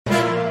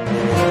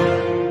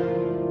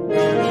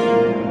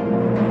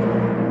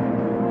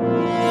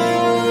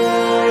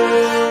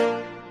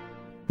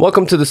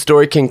Welcome to the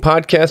Story King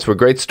podcast, where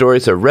great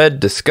stories are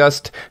read,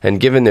 discussed, and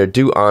given their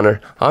due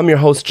honor. I'm your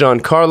host, John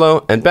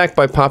Carlo, and backed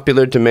by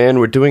popular demand,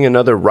 we're doing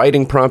another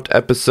writing prompt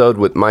episode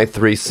with my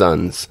three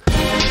sons.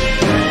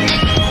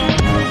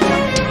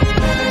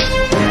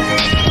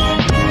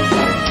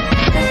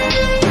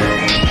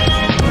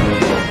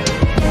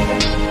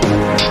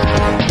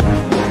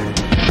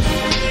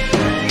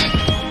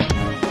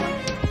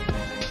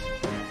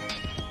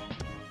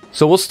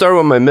 So we'll start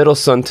with my middle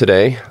son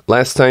today.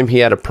 Last time he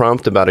had a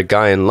prompt about a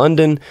guy in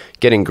London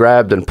getting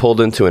grabbed and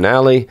pulled into an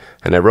alley,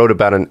 and I wrote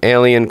about an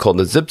alien called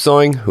the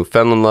Zipzoing who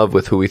fell in love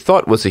with who he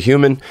thought was a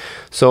human.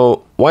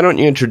 So why don't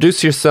you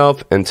introduce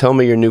yourself and tell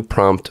me your new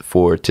prompt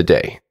for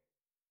today?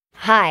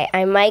 Hi,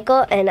 I'm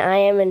Michael and I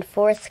am in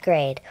 4th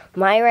grade.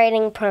 My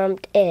writing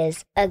prompt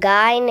is, a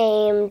guy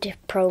named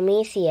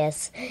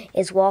Prometheus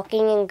is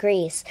walking in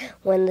Greece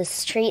when the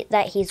street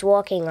that he's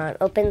walking on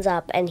opens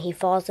up and he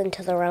falls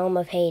into the realm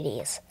of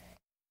Hades.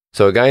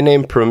 So a guy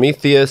named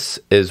Prometheus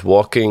is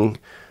walking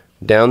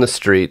down the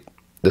street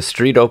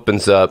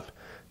opens up,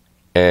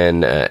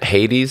 and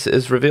Hades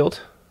is revealed?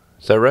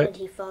 Is that right? And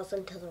he falls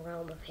into the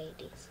realm of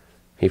Hades.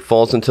 He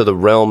falls into the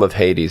realm of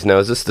Hades. Now,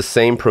 is this the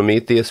same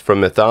Prometheus from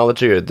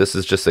mythology, or this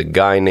is just a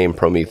guy named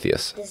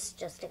Prometheus? This is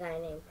just a guy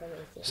named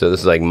Prometheus. So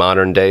this is like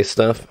modern day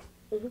stuff?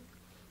 Mm-hmm.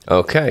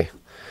 Okay.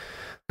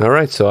 All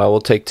right, so I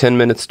will take 10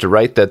 minutes to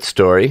write that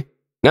story.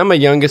 Now my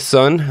youngest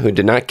son, who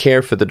did not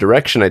care for the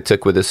direction I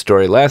took with his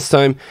story last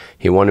time,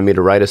 he wanted me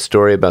to write a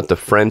story about the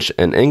French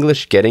and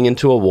English getting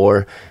into a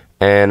war,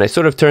 and I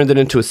sort of turned it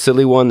into a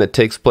silly one that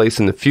takes place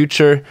in the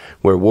future,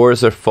 where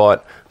wars are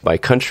fought by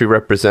country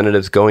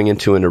representatives going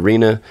into an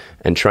arena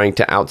and trying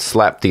to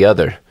outslap the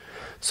other.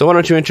 So why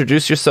don't you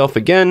introduce yourself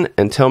again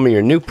and tell me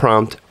your new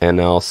prompt, and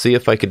I'll see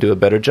if I could do a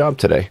better job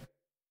today.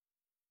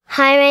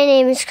 Hi, my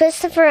name is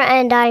Christopher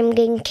and I'm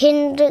in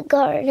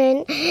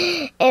kindergarten,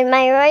 and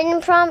my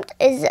writing prompt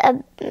is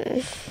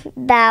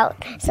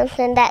about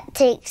something that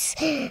takes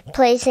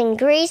place in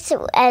Greece,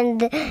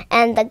 and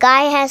the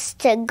guy has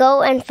to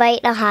go and fight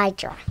a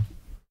Hydra.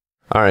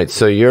 All right,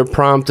 so your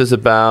prompt is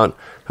about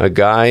a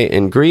guy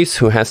in Greece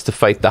who has to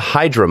fight the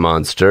Hydra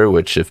monster,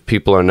 which, if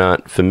people are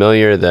not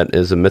familiar, that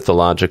is a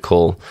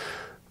mythological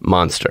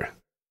monster.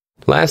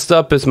 Last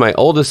up is my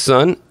oldest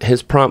son.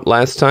 His prompt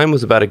last time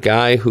was about a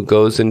guy who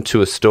goes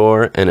into a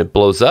store and it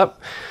blows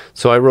up.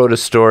 So I wrote a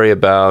story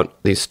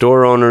about these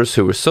store owners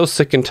who were so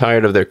sick and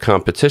tired of their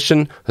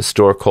competition, a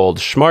store called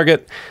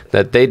Schmarget,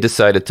 that they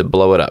decided to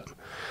blow it up.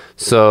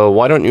 So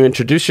why don't you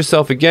introduce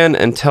yourself again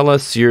and tell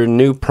us your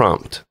new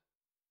prompt?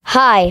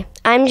 Hi,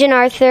 I'm Jen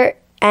Arthur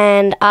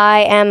and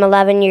I am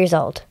 11 years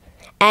old.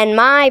 And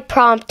my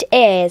prompt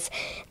is,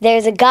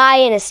 there's a guy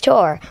in a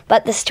store,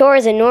 but the store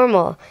isn't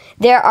normal.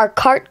 There are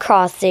cart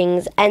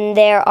crossings, and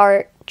there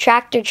are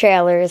tractor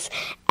trailers,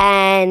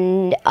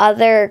 and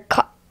other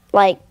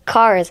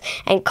cars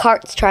and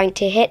carts trying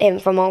to hit him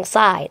from all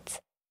sides.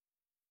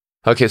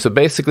 Okay, so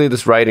basically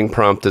this writing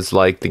prompt is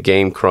like the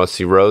game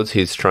Crossy Roads.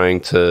 He's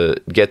trying to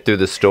get through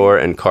the store,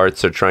 and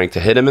carts are trying to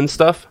hit him and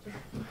stuff?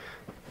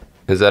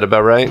 Is that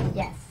about right?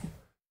 Yes.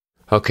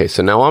 Okay,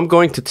 so now I'm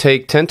going to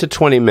take 10 to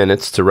 20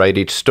 minutes to write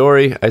each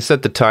story. I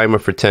set the timer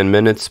for 10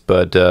 minutes,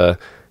 but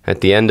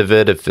at the end of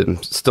it, if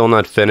I'm still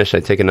not finished, I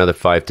take another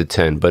 5 to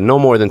 10, but no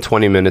more than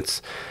 20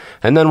 minutes.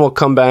 And then we'll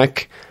come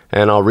back,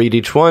 and I'll read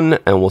each one,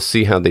 and we'll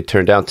see how they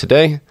turned out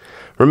today.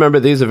 Remember,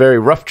 these are very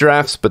rough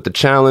drafts, but the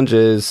challenge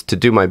is to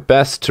do my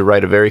best to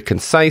write a very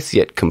concise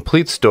yet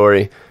complete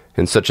story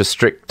in such a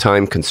strict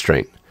time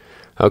constraint.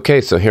 Okay,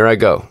 so here I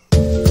go.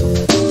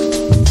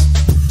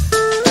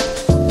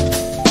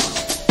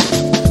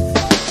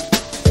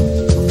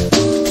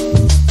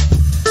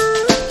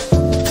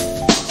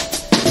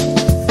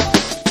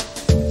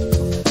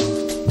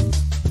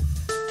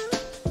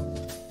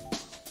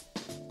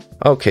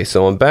 Okay,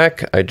 so I'm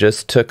back. I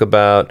just took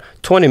about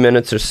 20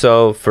 minutes or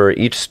so for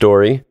each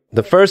story.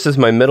 The first is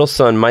my middle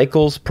son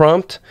Michael's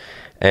prompt,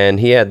 and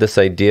he had this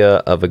idea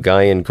of a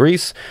guy in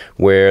Greece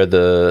where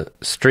the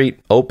street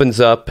opens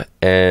up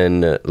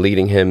and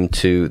leading him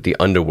to the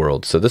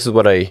underworld. So this is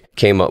what I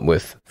came up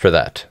with for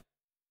that.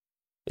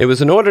 It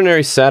was an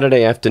ordinary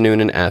Saturday afternoon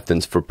in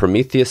Athens for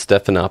Prometheus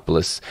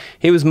Stephanopoulos.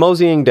 He was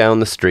moseying down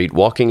the street,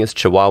 walking his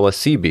Chihuahua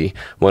CB,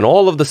 when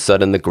all of a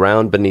sudden the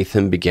ground beneath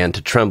him began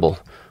to tremble.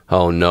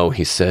 "Oh no,"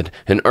 he said,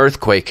 "an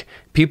earthquake."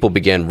 People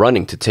began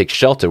running to take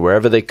shelter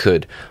wherever they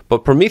could,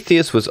 but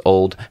Prometheus was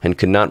old and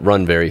could not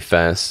run very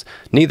fast.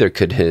 Neither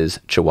could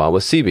his Chihuahua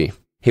CB.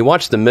 He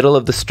watched the middle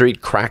of the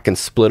street crack and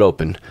split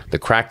open. The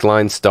cracked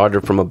line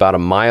started from about a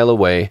mile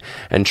away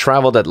and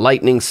traveled at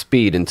lightning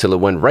speed until it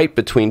went right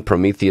between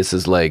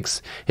Prometheus's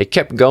legs. It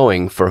kept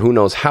going for who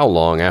knows how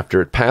long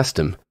after it passed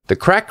him. The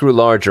crack grew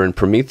larger and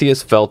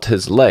Prometheus felt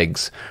his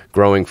legs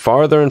growing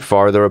farther and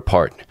farther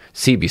apart.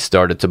 CB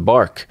started to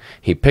bark.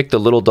 He picked the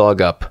little dog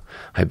up.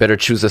 "I better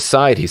choose a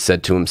side," he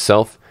said to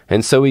himself,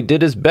 and so he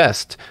did his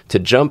best to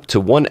jump to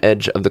one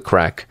edge of the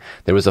crack.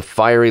 There was a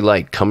fiery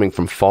light coming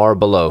from far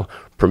below.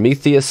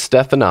 Prometheus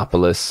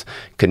Stephanopoulos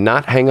could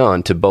not hang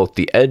on to both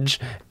the edge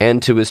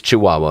and to his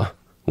Chihuahua.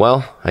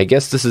 "Well, I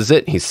guess this is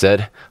it," he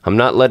said. "I'm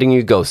not letting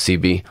you go,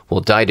 CB. We'll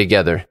die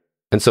together."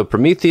 And so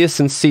Prometheus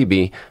and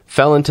CB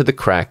fell into the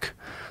crack.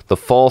 The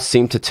fall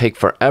seemed to take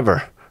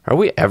forever. "Are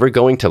we ever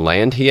going to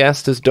land?" he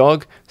asked his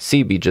dog.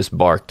 CB just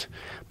barked.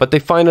 But they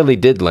finally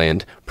did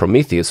land.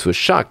 Prometheus was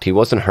shocked he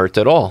wasn't hurt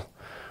at all.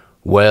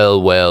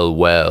 "Well, well,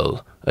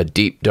 well," a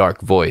deep,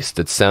 dark voice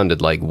that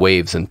sounded like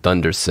waves and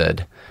thunder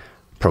said.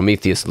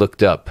 Prometheus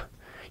looked up.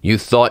 "You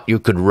thought you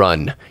could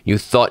run. You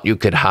thought you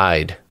could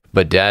hide.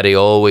 But Daddy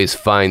always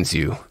finds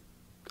you."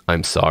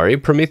 "I'm sorry,"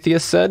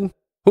 Prometheus said.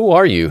 "Who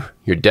are you?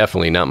 You're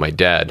definitely not my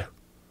dad."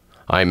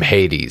 "I'm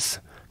Hades,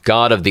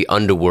 god of the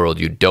underworld,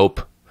 you dope.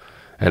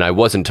 And I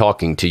wasn't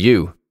talking to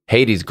you."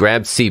 Hades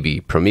grabbed CB,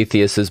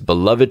 Prometheus's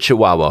beloved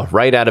chihuahua,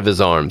 right out of his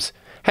arms.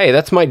 "Hey,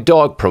 that's my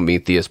dog,"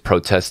 Prometheus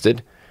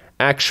protested.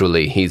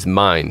 "Actually, he's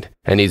mine,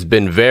 and he's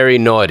been very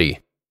naughty."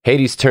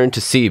 Hades turned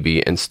to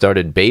CB and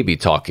started baby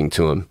talking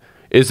to him.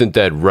 "Isn't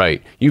that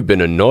right? You've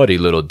been a naughty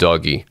little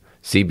doggy."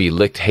 CB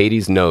licked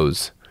Hades'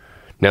 nose.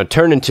 "Now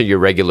turn into your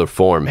regular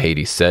form,"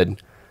 Hades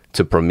said.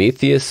 To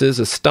Prometheus's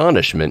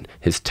astonishment,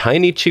 his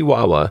tiny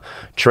chihuahua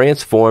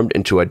transformed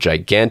into a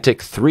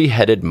gigantic,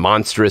 three-headed,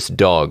 monstrous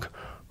dog.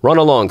 "Run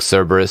along,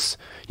 Cerberus.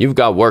 You've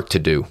got work to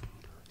do."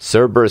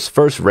 Cerberus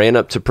first ran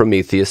up to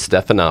Prometheus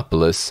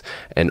Stephanopoulos,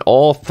 and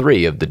all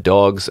three of the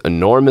dog's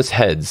enormous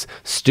heads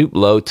stooped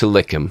low to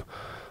lick him.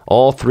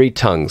 All three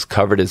tongues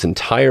covered his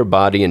entire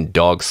body in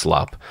dog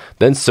slop.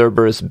 Then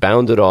Cerberus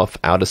bounded off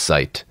out of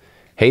sight.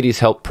 Hades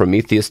helped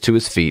Prometheus to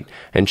his feet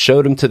and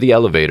showed him to the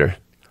elevator.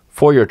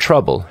 "For your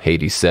trouble,"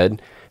 Hades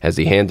said, as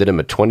he handed him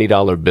a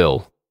 $20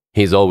 bill.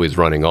 "He's always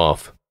running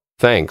off."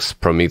 "Thanks,"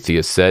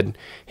 Prometheus said.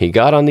 He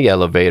got on the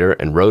elevator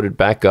and rode it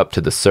back up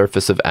to the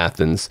surface of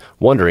Athens,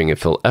 wondering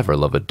if he'll ever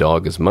love a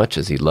dog as much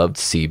as he loved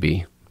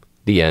CB.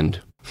 The end.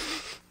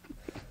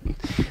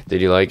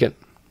 Did you like it?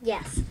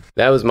 Yes.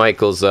 That was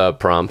Michael's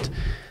prompt.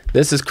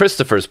 This is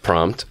Christopher's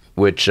prompt,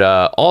 which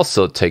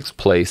also takes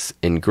place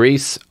in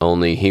Greece,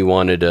 only he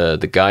wanted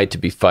the guy to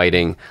be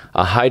fighting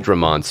a Hydra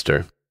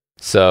monster.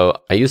 So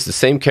I used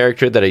the same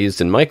character that I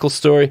used in Michael's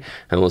story,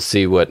 and we'll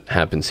see what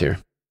happens here.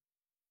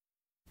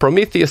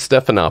 Prometheus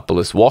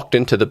Stephanopoulos walked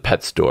into the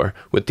pet store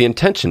with the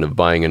intention of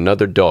buying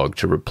another dog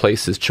to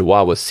replace his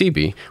chihuahua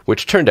CB,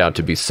 which turned out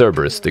to be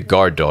Cerberus, the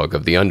guard dog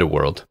of the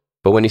underworld.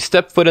 But when he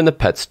stepped foot in the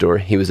pet store,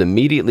 he was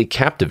immediately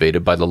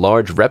captivated by the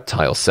large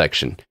reptile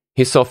section.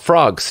 He saw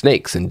frogs,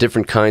 snakes, and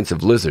different kinds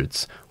of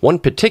lizards. One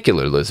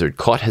particular lizard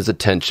caught his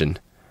attention.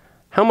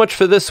 "How much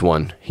for this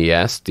one?" he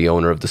asked the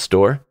owner of the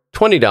store.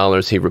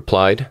 $20, he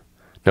replied.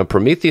 Now,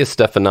 Prometheus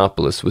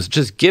Stephanopoulos was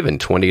just given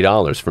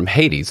 $20 from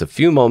Hades a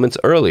few moments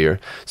earlier,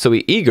 so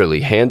he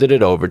eagerly handed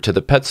it over to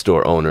the pet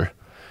store owner.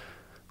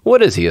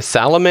 "What is he, a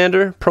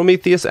salamander?"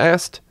 Prometheus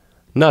asked.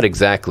 "Not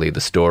exactly," the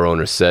store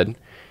owner said.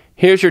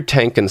 "Here's your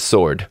tank and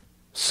sword."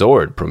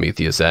 "Sword?"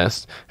 Prometheus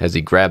asked, as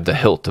he grabbed the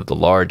hilt of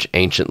the large,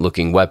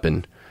 ancient-looking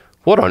weapon.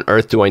 "What on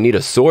earth do I need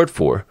a sword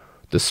for?"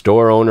 The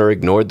store owner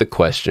ignored the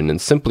question and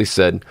simply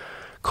said,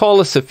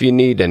 "Call us if you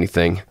need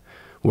anything.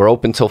 We're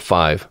open till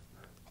 5.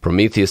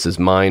 Prometheus's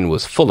mind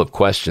was full of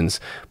questions,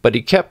 but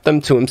he kept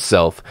them to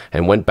himself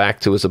and went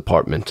back to his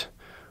apartment.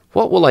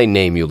 "What will I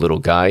name you, little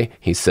guy?"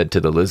 he said to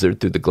the lizard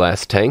through the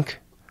glass tank.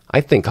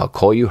 "I think I'll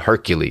call you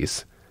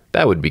Hercules."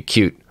 "That would be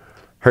cute."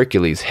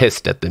 Hercules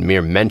hissed at the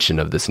mere mention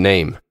of this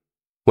name.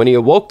 When he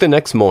awoke the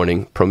next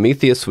morning,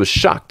 Prometheus was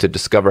shocked to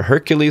discover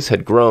Hercules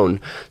had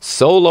grown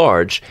so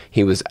large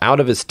he was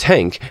out of his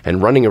tank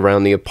and running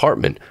around the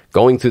apartment,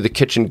 going through the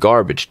kitchen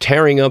garbage,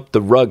 tearing up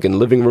the rug and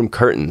living room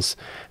curtains.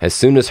 As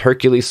soon as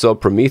Hercules saw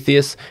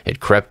Prometheus, it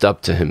crept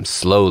up to him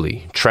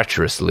slowly,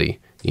 treacherously.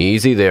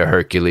 "Easy there,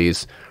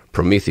 Hercules."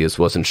 Prometheus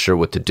wasn't sure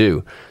what to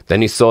do.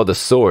 Then he saw the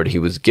sword he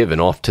was given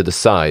off to the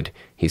side.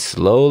 He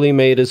slowly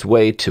made his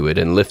way to it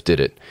and lifted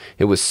it.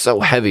 It was so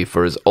heavy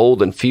for his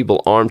old and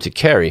feeble arm to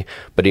carry,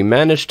 but he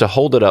managed to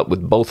hold it up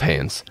with both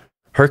hands.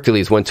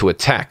 Hercules went to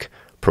attack.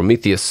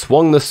 Prometheus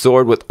swung the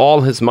sword with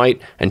all his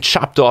might and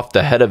chopped off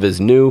the head of his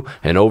new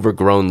and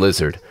overgrown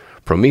lizard.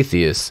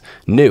 Prometheus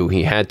knew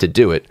he had to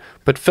do it,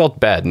 but felt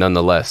bad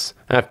nonetheless.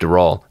 After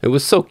all, it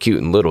was so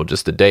cute and little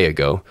just a day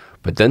ago.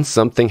 But then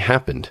something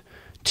happened.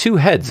 2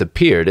 heads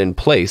appeared in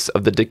place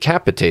of the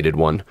decapitated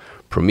one.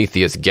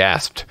 Prometheus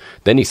gasped.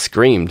 Then he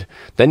screamed.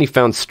 Then he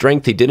found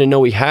strength he didn't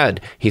know he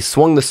had. He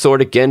swung the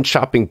sword again,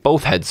 chopping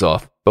both heads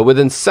off. But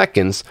within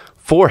seconds,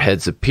 4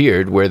 heads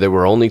appeared where there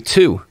were only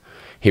 2.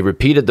 He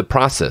repeated the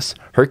process.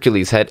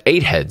 Hercules had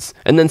 8 heads,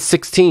 and then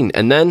 16,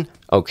 and then...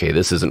 "Okay,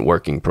 this isn't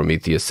working,"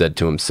 Prometheus said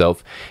to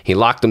himself. He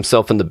locked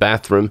himself in the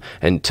bathroom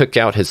and took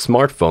out his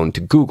smartphone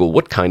to Google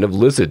what kind of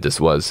lizard this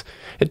was.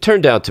 It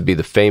turned out to be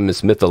the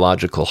famous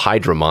mythological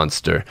Hydra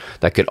monster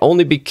that could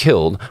only be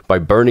killed by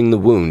burning the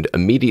wound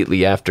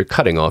immediately after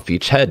cutting off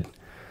each head.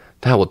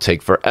 That will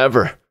take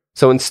forever.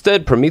 So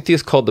instead,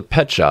 Prometheus called the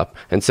pet shop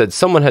and said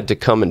someone had to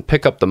come and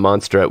pick up the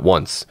monster at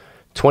once.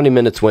 20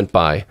 minutes went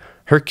by.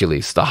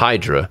 Hercules, the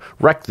Hydra,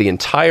 wrecked the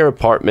entire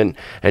apartment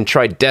and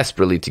tried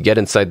desperately to get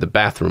inside the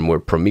bathroom where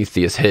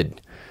Prometheus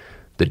hid.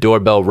 The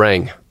doorbell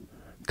rang.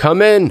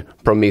 "Come in,"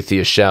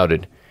 Prometheus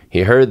shouted.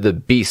 He heard the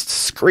beast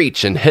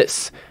screech and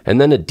hiss, and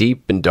then a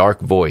deep and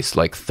dark voice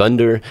like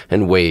thunder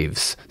and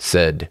waves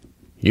said,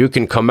 "You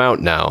can come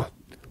out now."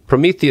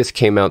 Prometheus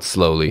came out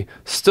slowly,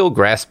 still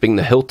grasping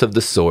the hilt of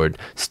the sword.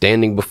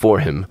 Standing before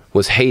him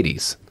was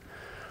Hades.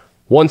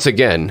 "Once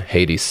again,"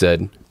 Hades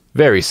said,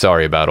 "very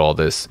sorry about all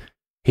this."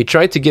 He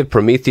tried to give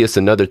Prometheus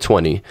another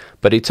 20,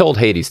 but he told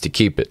Hades to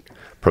keep it.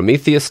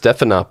 Prometheus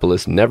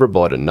Stephanopoulos never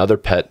bought another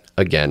pet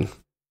again.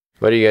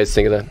 What do you guys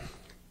think of that?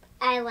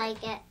 I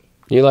like it.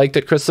 You liked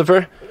it,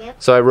 Christopher? Yep.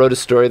 So I wrote a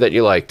story that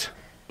you liked.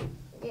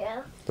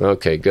 Yeah.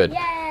 Okay, good.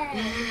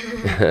 Yay!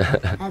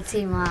 Let's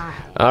see why.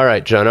 All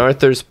right, John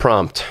Arthur's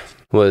prompt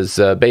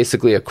was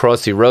basically a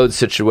crossy road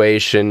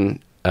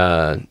situation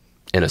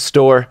in a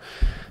store.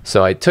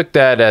 So I took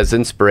that as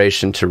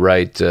inspiration to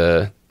write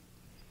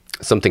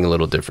something a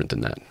little different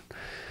than that.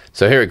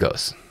 So here it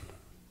goes.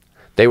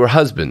 They were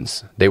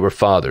husbands. They were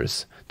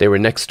fathers. They were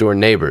next-door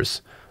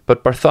neighbors.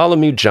 But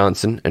Bartholomew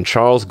Johnson and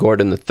Charles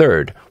Gordon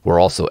III were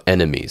also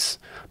enemies.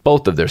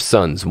 Both of their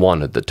sons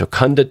wanted the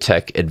Tokunda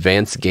Tech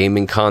Advanced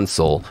Gaming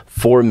Console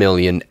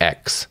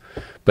 4,000,000X.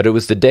 But it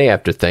was the day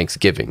after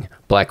Thanksgiving,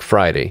 Black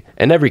Friday,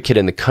 and every kid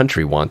in the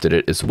country wanted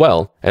it as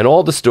well, and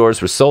all the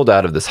stores were sold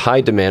out of this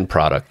high-demand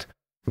product.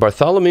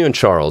 Bartholomew and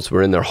Charles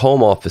were in their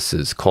home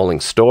offices calling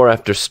store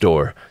after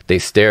store. They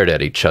stared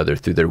at each other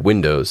through their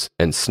windows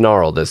and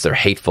snarled as their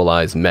hateful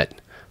eyes met.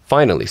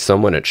 Finally,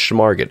 someone at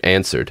Schmarget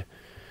answered.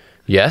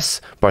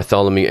 "Yes,"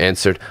 Bartholomew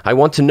answered. "I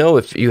want to know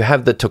if you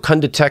have the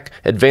Tokunda Tech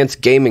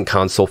Advanced Gaming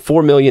Console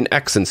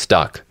 4,000,000X in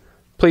stock."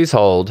 "Please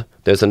hold.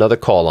 There's another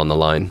call on the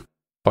line."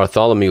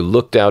 Bartholomew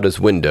looked out his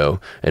window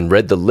and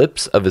read the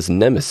lips of his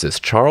nemesis,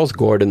 Charles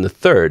Gordon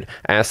III,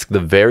 ask the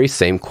very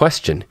same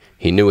question.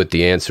 He knew what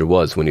the answer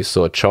was when he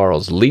saw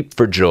Charles leap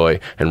for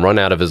joy and run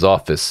out of his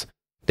office.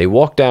 They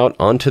walked out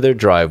onto their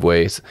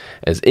driveways,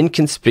 as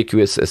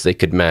inconspicuous as they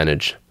could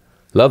manage.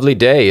 "Lovely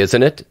day,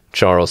 isn't it?"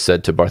 Charles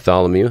said to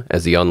Bartholomew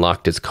as he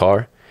unlocked his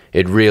car.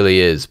 "It really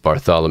is,"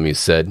 Bartholomew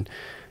said.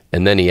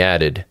 And then he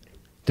added,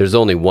 "There's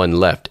only one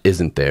left,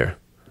 isn't there?"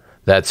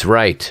 "That's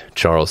right,"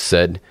 Charles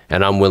said,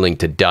 "and I'm willing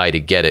to die to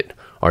get it.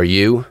 Are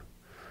you?"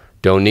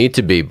 "Don't need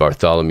to be,"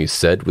 Bartholomew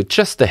said, with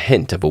just the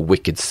hint of a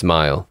wicked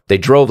smile. They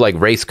drove like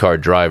race car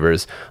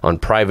drivers on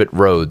private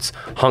roads,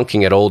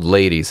 honking at old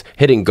ladies,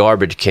 hitting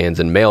garbage cans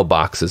and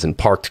mailboxes and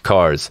parked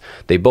cars.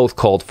 They both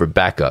called for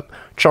backup.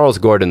 Charles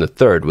Gordon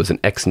III was an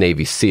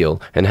ex-Navy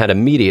SEAL and had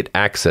immediate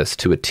access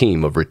to a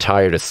team of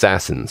retired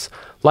assassins.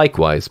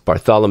 Likewise,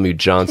 Bartholomew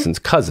Johnson's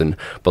cousin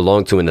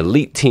belonged to an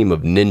elite team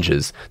of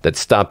ninjas that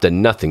stopped at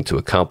nothing to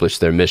accomplish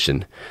their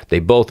mission. They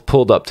both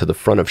pulled up to the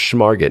front of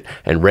Schmarget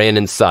and ran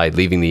inside,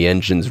 leaving the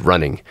engines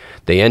running.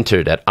 They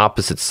entered at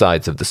opposite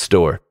sides of the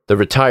store. The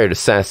retired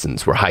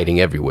assassins were hiding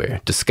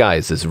everywhere,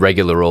 disguised as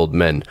regular old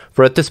men,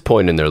 for at this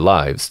point in their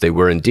lives, they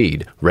were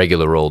indeed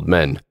regular old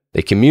men.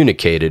 They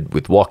communicated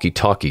with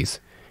walkie-talkies.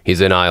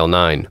 "He's in aisle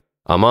 9.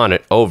 "I'm on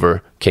it.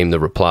 Over," came the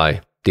reply.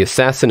 The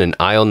assassin in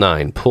aisle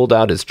 9 pulled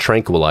out his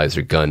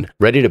tranquilizer gun,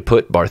 ready to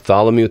put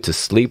Bartholomew to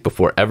sleep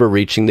before ever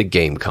reaching the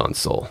game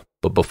console.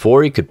 But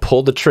before he could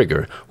pull the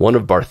trigger, one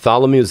of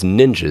Bartholomew's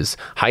ninjas,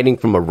 hiding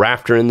from a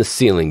rafter in the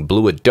ceiling,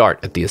 blew a dart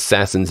at the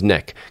assassin's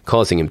neck,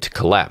 causing him to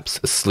collapse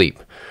asleep.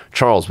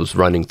 Charles was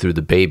running through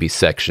the baby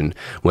section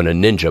when a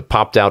ninja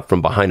popped out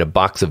from behind a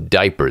box of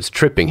diapers,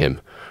 tripping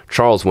him.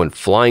 Charles went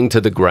flying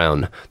to the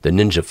ground. The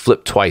ninja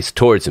flipped twice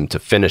towards him to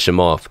finish him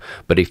off,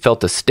 but he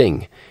felt a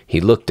sting. He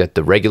looked at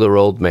the regular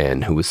old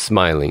man who was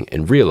smiling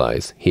and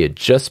realized he had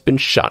just been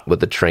shot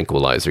with a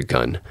tranquilizer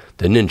gun.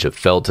 The ninja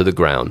fell to the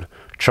ground.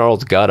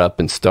 Charles got up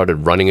and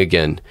started running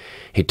again.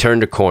 He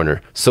turned a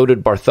corner. So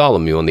did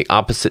Bartholomew on the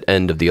opposite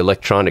end of the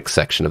electronics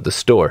section of the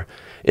store.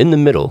 In the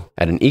middle,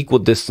 at an equal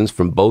distance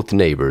from both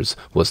neighbors,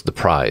 was the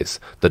prize,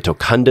 the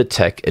Tokunda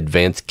Tech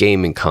Advanced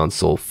Gaming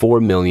Console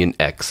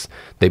 4,000,000X.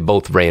 They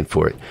both ran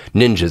for it.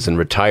 Ninjas and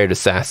retired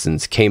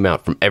assassins came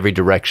out from every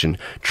direction.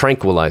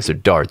 Tranquilizer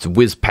darts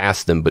whizzed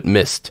past them but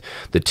missed.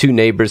 The two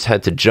neighbors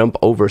had to jump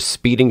over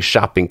speeding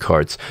shopping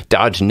carts,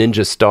 dodge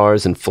ninja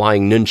stars and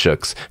flying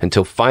nunchucks,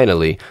 until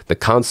finally the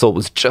console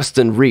was just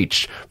in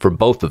reach for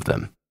both of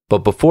them.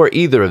 But before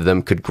either of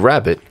them could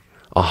grab it,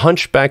 a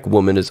hunchback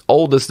woman as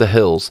old as the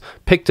hills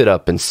picked it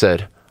up and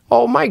said,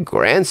 "Oh, my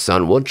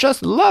grandson will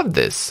just love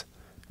this."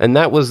 And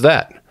that was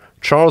that.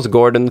 Charles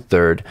Gordon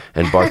III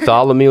and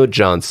Bartholomew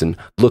Johnson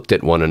looked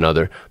at one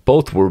another.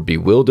 Both were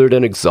bewildered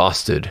and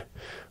exhausted.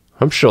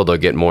 "I'm sure they'll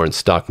get more in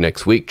stock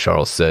next week,"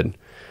 Charles said.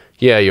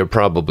 "Yeah, you're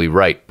probably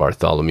right,"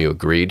 Bartholomew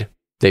agreed.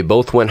 They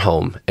both went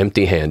home,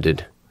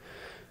 empty-handed.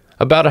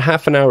 About a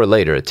half an hour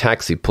later, a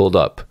taxi pulled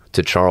up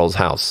to Charles'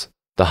 house.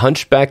 The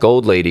hunchback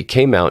old lady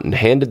came out and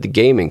handed the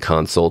gaming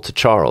console to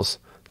Charles.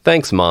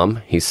 "Thanks,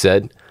 Mom," he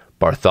said.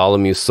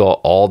 Bartholomew saw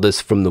all this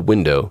from the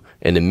window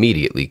and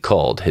immediately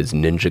called his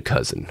ninja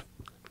cousin.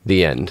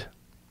 The end.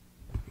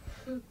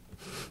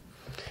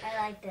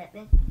 I liked it.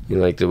 You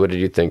liked it? What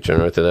did you think,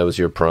 John Arthur? That was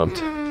your prompt.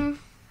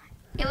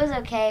 It was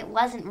okay. It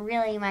wasn't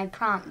really my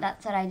prompt.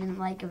 That's what I didn't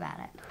like about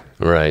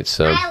it. Right,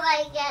 so I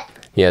like it.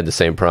 he had the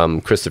same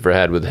problem Christopher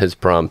had with his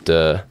prompt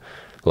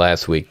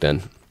last week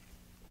then.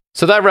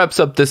 So that wraps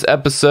up this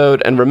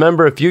episode, and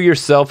remember, if you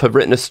yourself have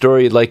written a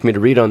story you'd like me to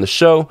read on the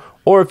show,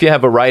 or if you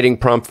have a writing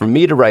prompt for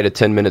me to write a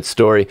 10-minute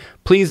story,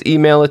 please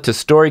email it to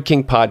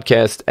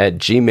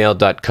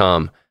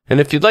storykingpodcast@gmail.com. And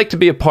if you'd like to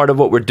be a part of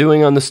what we're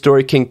doing on The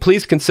Story King,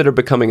 please consider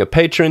becoming a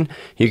patron.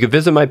 You can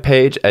visit my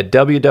page at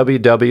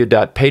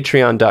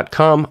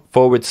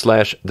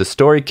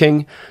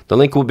www.patreon.com/TheStoryKing. The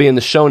link will be in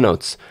the show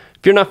notes.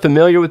 If you're not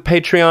familiar with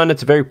Patreon,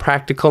 it's a very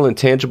practical and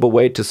tangible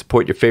way to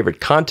support your favorite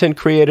content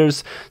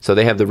creators so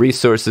they have the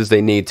resources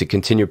they need to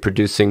continue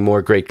producing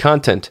more great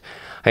content.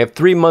 I have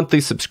 3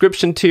 monthly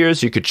subscription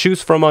tiers you could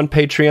choose from on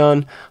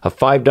Patreon, a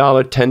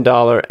 $5,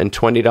 $10, and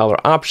 $20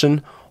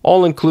 option.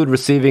 All include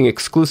receiving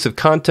exclusive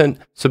content,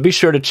 so be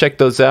sure to check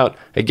those out.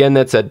 Again,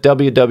 that's at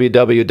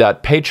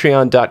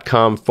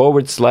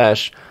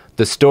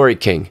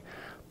www.patreon.com/TheStoryKing.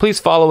 Please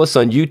follow us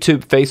on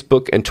YouTube,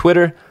 Facebook, and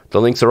Twitter.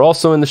 The links are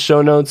also in the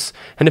show notes.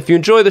 And if you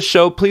enjoy the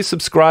show, please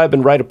subscribe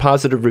and write a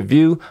positive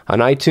review on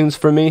iTunes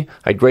for me.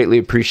 I'd greatly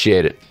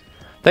appreciate it.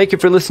 Thank you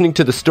for listening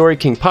to the Story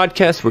King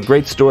podcast, where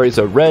great stories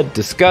are read,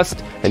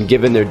 discussed, and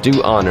given their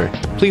due honor.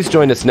 Please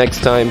join us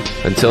next time.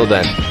 Until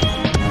then.